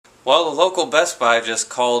Well, the local Best Buy just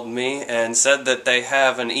called me and said that they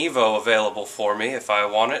have an EVO available for me if I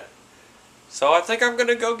want it. So I think I'm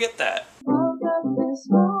gonna go get that. Woke up this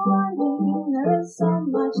morning, there is so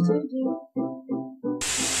much to do.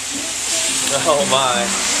 Oh my.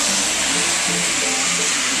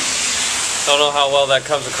 Don't know how well that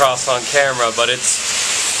comes across on camera, but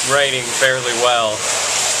it's raining fairly well.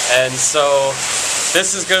 And so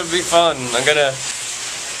this is gonna be fun. I'm gonna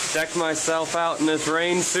deck myself out in this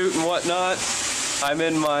rain suit and whatnot. I'm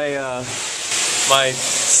in my my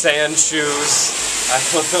sand shoes. I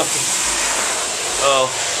don't know. Oh,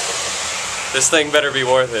 this thing better be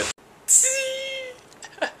worth it.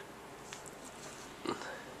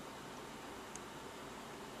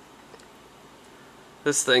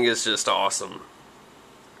 This thing is just awesome.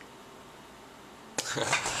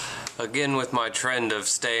 Again with my trend of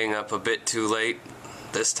staying up a bit too late.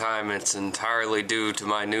 This time it's entirely due to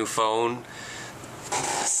my new phone.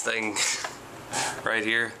 This thing right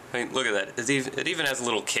here. I mean, look at that. It even has a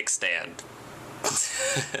little kickstand.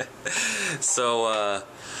 So,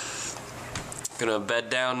 gonna bed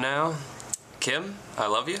down now. Kim, I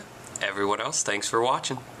love you. Everyone else, thanks for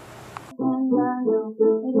watching. And I know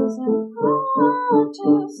it isn't hard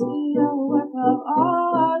to see your work of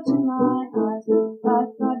art.